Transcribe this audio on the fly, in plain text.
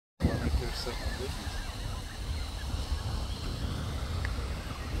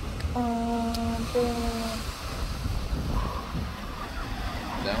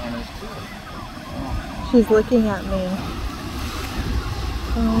That one is too. Oh. She's looking at me.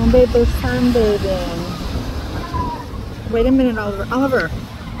 Oh, babe, they're sunbathing. Wait a minute, Oliver. Oliver.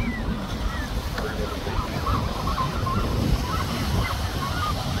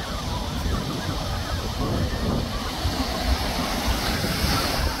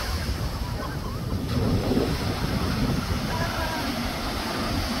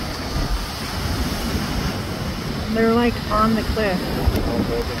 They're like on the cliff.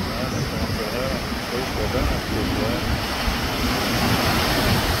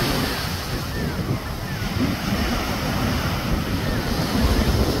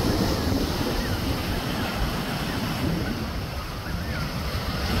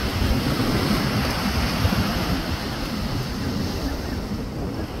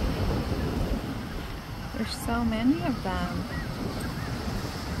 There's so many of them.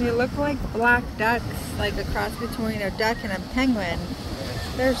 They look like black ducks, like a cross between a duck and a penguin.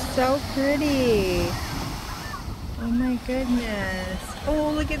 They're so pretty. Oh my goodness.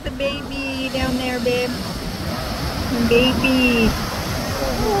 Oh, look at the baby down there, babe. Baby.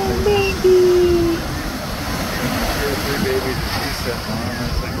 Oh, baby.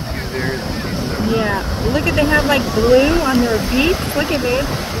 Yeah. Look at, they have like blue on their beaks. Look at babe.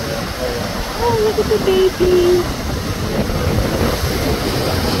 Oh, look at the baby.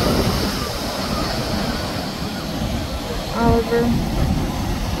 Oliver.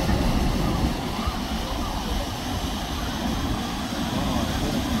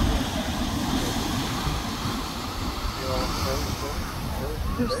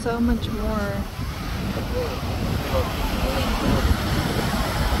 There's so much more.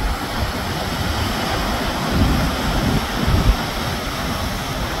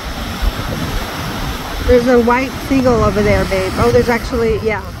 There's a white seagull over there, babe. Oh, there's actually,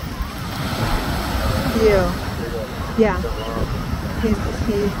 yeah. You. Yeah. He's.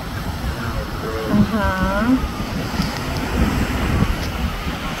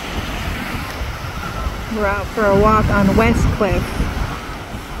 We're out for a walk on West Cliff.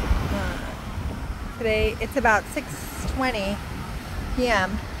 Today, it's about 6:20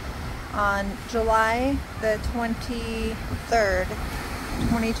 p.m. on July the 23rd,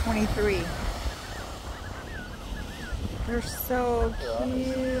 2023. They're so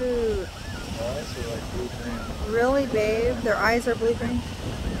cute. Really, babe? Their eyes are blue-green?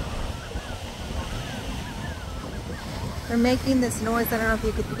 They're making this noise, I don't know if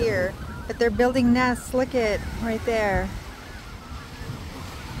you could hear, but they're building nests. Look at right there.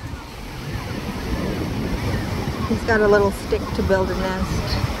 He's got a little stick to build a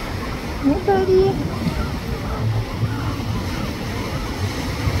nest. Hey, buddy.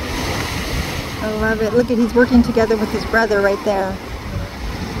 I love it. Look at, he's working together with his brother right there.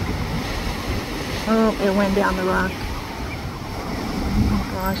 Oh, it went down the rock. Oh my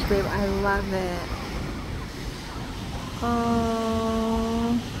gosh, babe, I love it.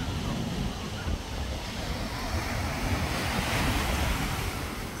 Oh.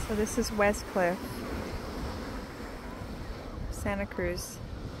 So this is West Cliff, Santa Cruz.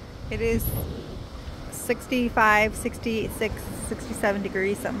 It is 65, 66, 67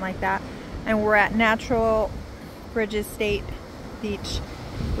 degrees, something like that. And we're at Natural Bridges State Beach.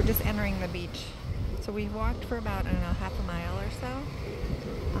 We're just entering the beach. So we walked for about, I don't know, half a mile or so.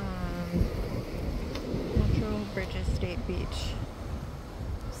 Natural Bridges State Beach.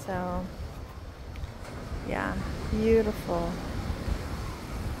 So, yeah, beautiful.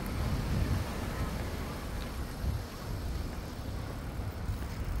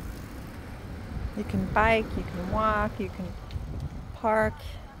 You can bike, you can walk, you can park.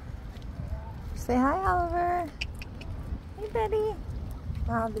 Say hi, Oliver. Hey, buddy.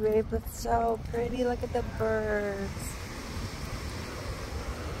 Wow, the babe looks so pretty. Look at the birds.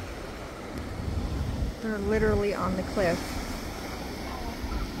 They're literally on the cliff.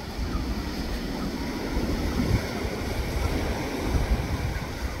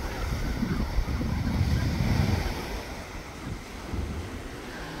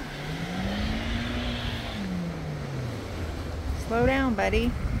 Slow down,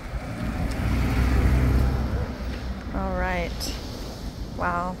 buddy. All right.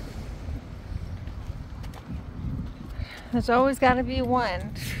 Wow. There's always got to be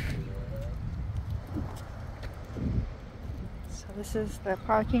one. So this is the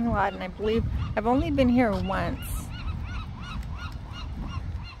parking lot, and I believe I've only been here once.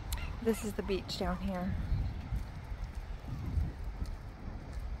 This is the beach down here.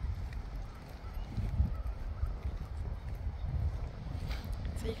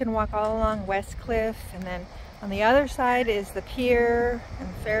 So you can walk all along West Cliff, and then on the other side is the pier and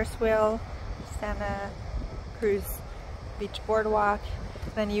Ferris wheel, Santa Cruz Beach Boardwalk.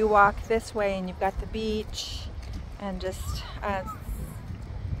 Then you walk this way and you've got the beach, and just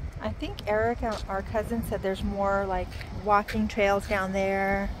I think Eric, our cousin, said there's more like walking trails down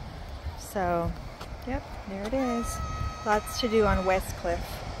there. So yep, there it is. Lots to do on West Cliff.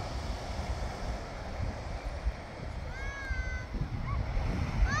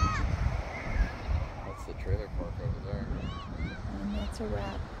 That's the trailer park over there. And that's a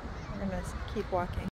wrap. We're gonna keep walking.